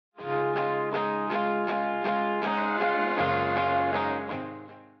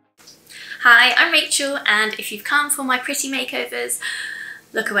Hi, I'm Rachel, and if you've come for my pretty makeovers,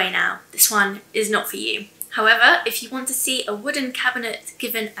 look away now. This one is not for you. However, if you want to see a wooden cabinet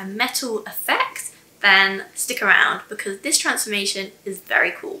given a metal effect, then stick around because this transformation is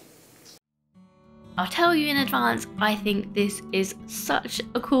very cool. I'll tell you in advance, I think this is such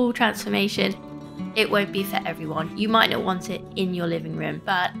a cool transformation. It won't be for everyone. You might not want it in your living room,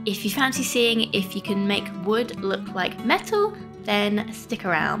 but if you fancy seeing if you can make wood look like metal, then stick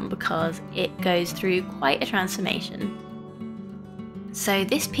around because it goes through quite a transformation. So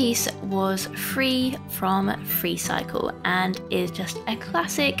this piece was free from FreeCycle and is just a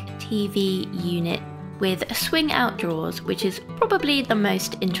classic TV unit with swing out drawers, which is probably the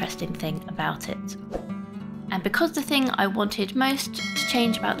most interesting thing about it. And because the thing I wanted most to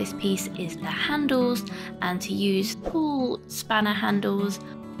change about this piece is the handles, and to use cool spanner handles,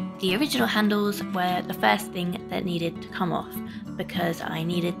 the original handles were the first thing that needed to come off because I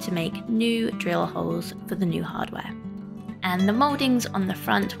needed to make new drill holes for the new hardware. And the mouldings on the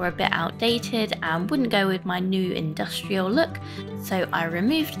front were a bit outdated and wouldn't go with my new industrial look, so I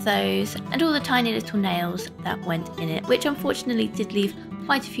removed those and all the tiny little nails that went in it, which unfortunately did leave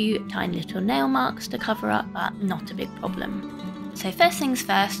quite a few tiny little nail marks to cover up, but not a big problem. So first things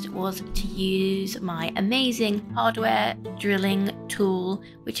first was to use my amazing hardware drilling tool,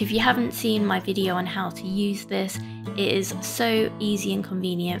 which if you haven't seen my video on how to use this, it is so easy and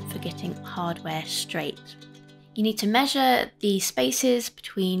convenient for getting hardware straight. You need to measure the spaces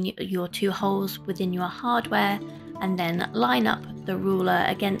between your two holes within your hardware and then line up the ruler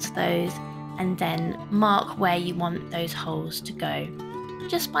against those and then mark where you want those holes to go.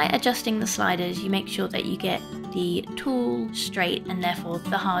 Just by adjusting the sliders, you make sure that you get the tool straight and therefore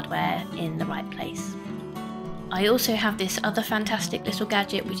the hardware in the right place. I also have this other fantastic little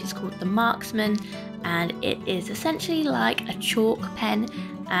gadget which is called the Marksman, and it is essentially like a chalk pen,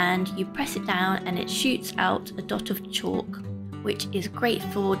 and you press it down and it shoots out a dot of chalk, which is great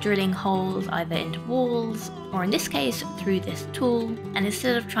for drilling holes either into walls or in this case through this tool. And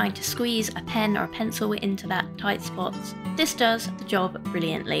instead of trying to squeeze a pen or a pencil into that tight spot, this does the job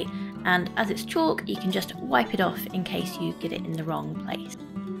brilliantly. And as it's chalk, you can just wipe it off in case you get it in the wrong place.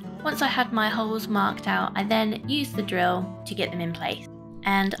 Once I had my holes marked out, I then used the drill to get them in place.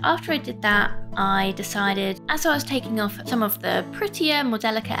 And after I did that, I decided, as I was taking off some of the prettier, more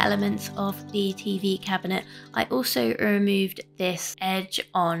delicate elements of the TV cabinet, I also removed this edge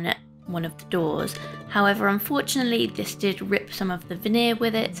on one of the doors. However, unfortunately, this did rip some of the veneer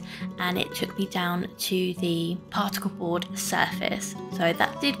with it, and it took me down to the particle board surface. So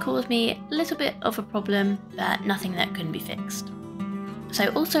that did cause me a little bit of a problem, but nothing that couldn't be fixed. So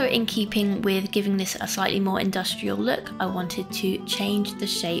also in keeping with giving this a slightly more industrial look, I wanted to change the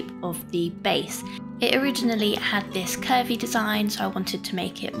shape of the base. It originally had this curvy design, so I wanted to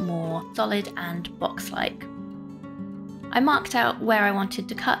make it more solid and box-like. I marked out where I wanted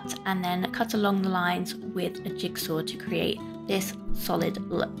to cut and then cut along the lines with a jigsaw to create this solid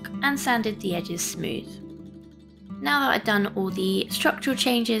look and sanded the edges smooth. Now that I'd done all the structural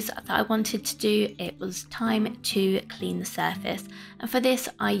changes that I wanted to do, it was time to clean the surface. And for this,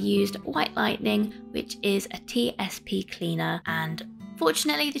 I used White Lightning, which is a TSP cleaner. And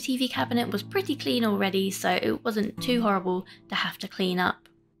fortunately, the TV cabinet was pretty clean already, so it wasn't too horrible to have to clean up.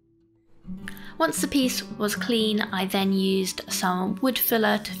 Once the piece was clean, I then used some wood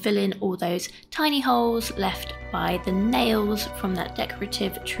filler to fill in all those tiny holes left by the nails from that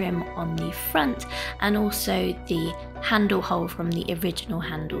decorative trim on the front, and also the handle hole from the original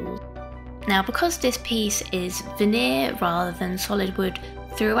handle. Now, because this piece is veneer rather than solid wood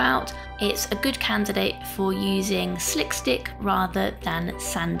throughout, it's a good candidate for using slick stick rather than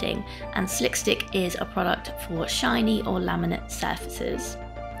sanding, and slick stick is a product for shiny or laminate surfaces.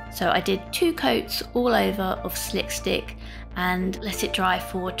 So I did 2 coats all over of slick stick and let it dry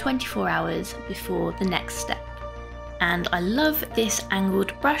for 24 hours before the next step. And I love this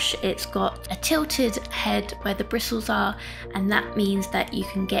angled brush. It's got a tilted head where the bristles are, and that means that you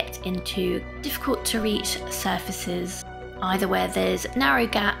can get into difficult to reach surfaces, either where there's narrow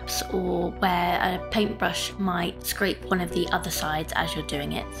gaps or where a paintbrush might scrape one of the other sides as you're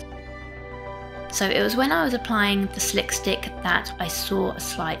doing it. So it was when I was applying the slick stick that I saw a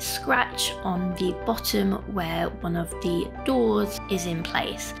slight scratch on the bottom where one of the doors is in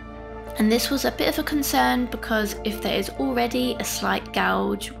place. And this was a bit of a concern because if there is already a slight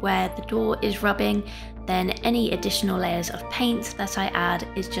gouge where the door is rubbing, then any additional layers of paint that I add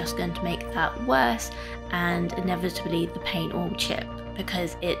is just going to make that worse, and inevitably the paint will chip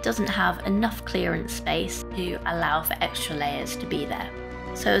because it doesn't have enough clearance space to allow for extra layers to be there.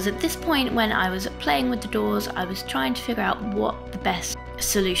 So it was at this point when I was playing with the doors, I was trying to figure out what the best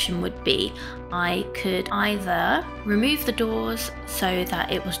solution would be. I could either remove the doors so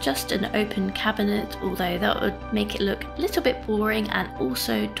that it was just an open cabinet, although that would make it look a little bit boring and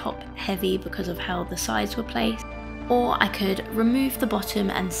also top heavy because of how the sides were placed, or I could remove the bottom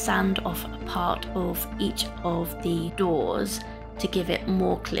and sand off a part of each of the doors to give it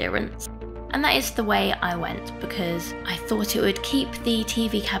more clearance. And that is the way I went, because I thought it would keep the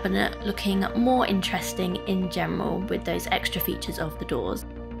TV cabinet looking more interesting in general with those extra features of the doors.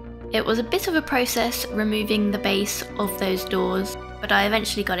 It was a bit of a process removing the base of those doors, but I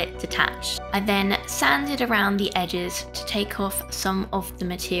eventually got it detached. I then sanded around the edges to take off some of the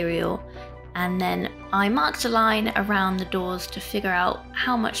material, and then I marked a line around the doors to figure out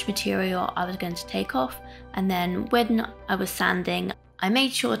how much material I was going to take off, and then when I was sanding, I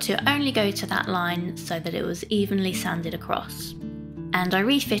made sure to only go to that line so that it was evenly sanded across. And I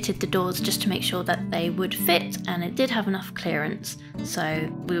refitted the doors just to make sure that they would fit, and it did have enough clearance, so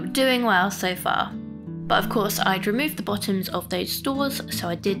we were doing well so far. But of course I'd removed the bottoms of those doors, so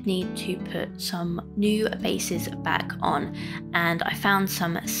I did need to put some new bases back on, and I found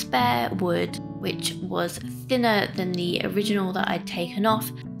some spare wood which was thinner than the original that I'd taken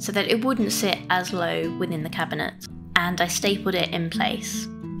off so that it wouldn't sit as low within the cabinet, and I stapled it in place.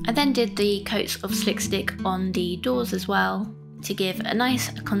 I then did the coats of slick stick on the doors as well, to give a nice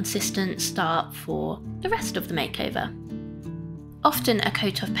consistent start for the rest of the makeover. Often a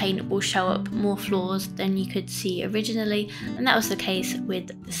coat of paint will show up more flaws than you could see originally, and that was the case with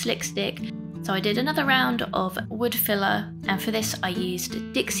the slick stick. So I did another round of wood filler, and for this I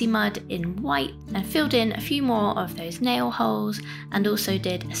used Dixie mud in white and filled in a few more of those nail holes, and also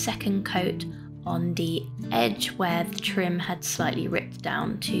did a second coat on the edge where the trim had slightly ripped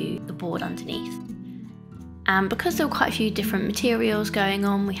down to the board underneath. And because there were quite a few different materials going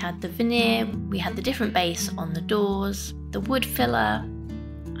on, we had the veneer, we had the different base on the doors, the wood filler,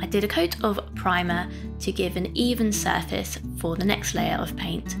 I did a coat of primer to give an even surface for the next layer of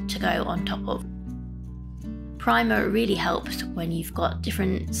paint to go on top of. Primer really helps when you've got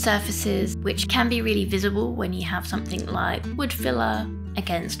different surfaces, which can be really visible when you have something like wood filler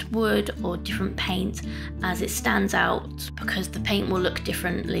against wood or different paint, as it stands out because the paint will look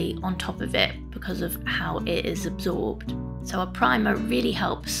differently on top of it because of how it is absorbed. So a primer really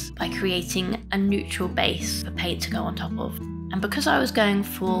helps by creating a neutral base for paint to go on top of. And because I was going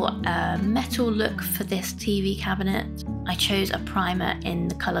for a metal look for this TV cabinet, I chose a primer in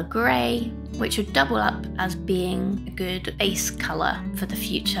the colour grey, which would double up as being a good base colour for the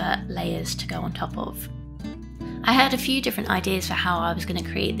future layers to go on top of. I had a few different ideas for how I was going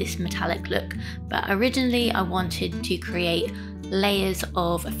to create this metallic look, but originally I wanted to create layers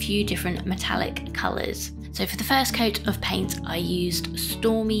of a few different metallic colours. So for the first coat of paint I used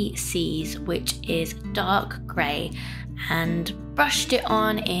Stormy Seas, which is dark grey, and brushed it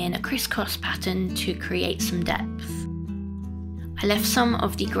on in a crisscross pattern to create some depth. I left some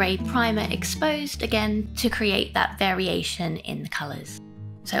of the grey primer exposed again to create that variation in the colours.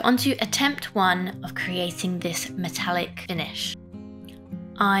 So onto attempt 1 of creating this metallic finish.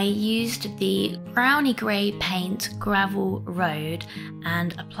 I used the browny grey paint Gravel Road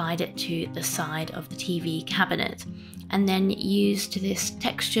and applied it to the side of the TV cabinet, and then used this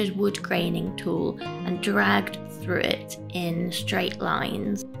textured wood graining tool and dragged through it in straight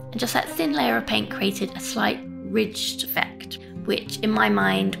lines. And just that thin layer of paint created a slight ridged effect, which in my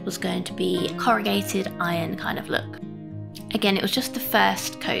mind was going to be a corrugated iron kind of look. Again, it was just the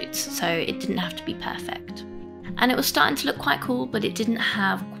first coat, so it didn't have to be perfect. And it was starting to look quite cool, but it didn't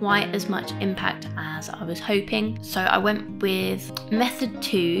have quite as much impact as I was hoping. So I went with method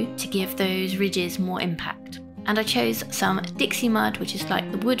 2 to give those ridges more impact. And I chose some Dixie mud, which is like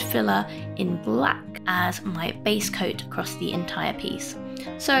the wood filler in black, as my base coat across the entire piece.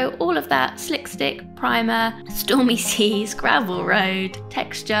 So all of that slick stick, primer, Stormy Seas, Gravel Road,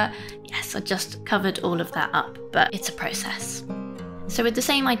 texture, yes, I just covered all of that up, but it's a process. So with the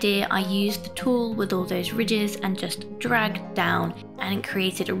same idea, I used the tool with all those ridges and just dragged down, and it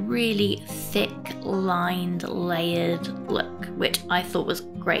created a really thick, lined, layered look, which I thought was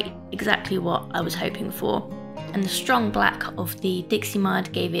great, exactly what I was hoping for. And the strong black of the Dixie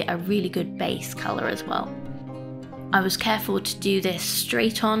mud gave it a really good base colour as well. I was careful to do this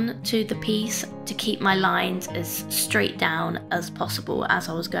straight on to the piece to keep my lines as straight down as possible as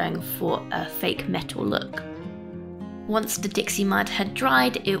I was going for a fake metal look. Once the Dixie mud had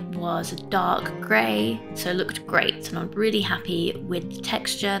dried, it was a dark grey, so it looked great, and I'm really happy with the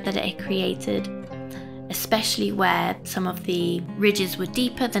texture that it created, especially where some of the ridges were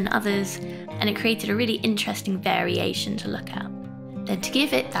deeper than others, and it created a really interesting variation to look at. Then to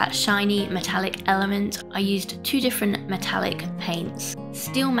give it that shiny metallic element, I used 2 different metallic paints.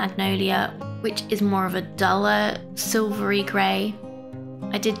 Steel Magnolia, which is more of a duller silvery grey.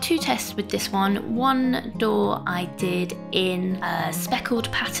 I did 2 tests with this one. One door I did in a speckled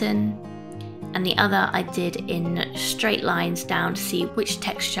pattern, and the other I did in straight lines down to see which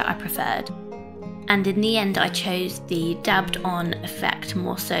texture I preferred. And in the end I chose the dabbed on effect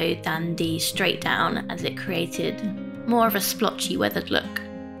more so than the straight down, as it created more of a splotchy weathered look.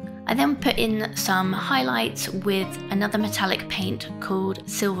 I then put in some highlights with another metallic paint called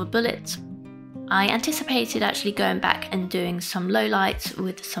Silver Bullet. I anticipated actually going back and doing some lowlights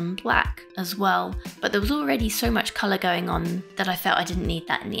with some black as well, but there was already so much colour going on that I felt I didn't need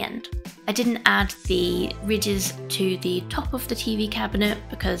that in the end. I didn't add the ridges to the top of the TV cabinet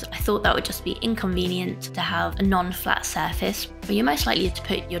because I thought that would just be inconvenient to have a non-flat surface, but you're most likely to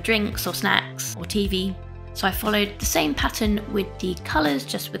put your drinks or snacks or TV. So I followed the same pattern with the colours,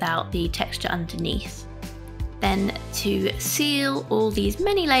 just without the texture underneath. Then to seal all these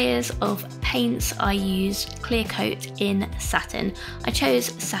many layers of paints, I used clear coat in satin. I chose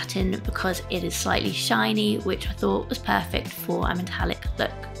satin because it is slightly shiny, which I thought was perfect for a metallic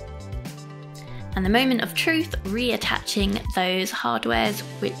look. And the moment of truth, reattaching those hardwares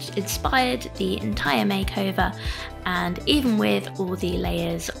which inspired the entire makeover, and even with all the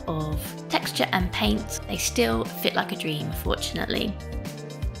layers of texture and paint, they still fit like a dream, fortunately.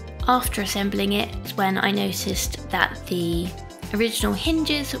 After assembling it is when I noticed that the original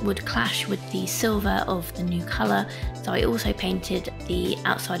hinges would clash with the silver of the new colour, so I also painted the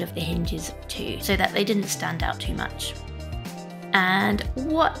outside of the hinges too, so that they didn't stand out too much. And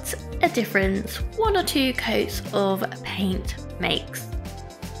what a difference 1 or 2 coats of paint makes.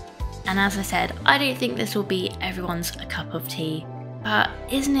 And as I said, I don't think this will be everyone's cup of tea, but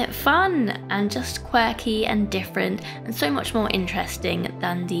isn't it fun and just quirky and different and so much more interesting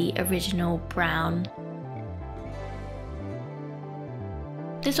than the original brown?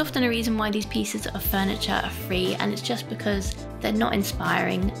 There's often a reason why these pieces of furniture are free, and it's just because they're not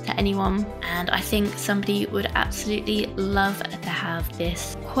inspiring to anyone, and I think somebody would absolutely love to have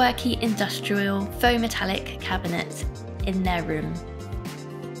this quirky industrial faux metallic cabinet in their room.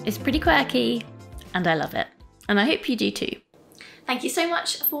 It's pretty quirky and I love it, and I hope you do too. Thank you so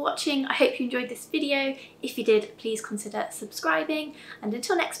much for watching. I hope you enjoyed this video. If you did, please consider subscribing, and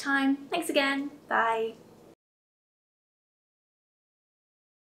until next time, thanks again, bye.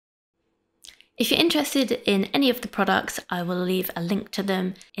 If you're interested in any of the products, I will leave a link to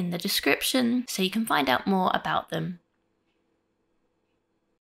them in the description so you can find out more about them.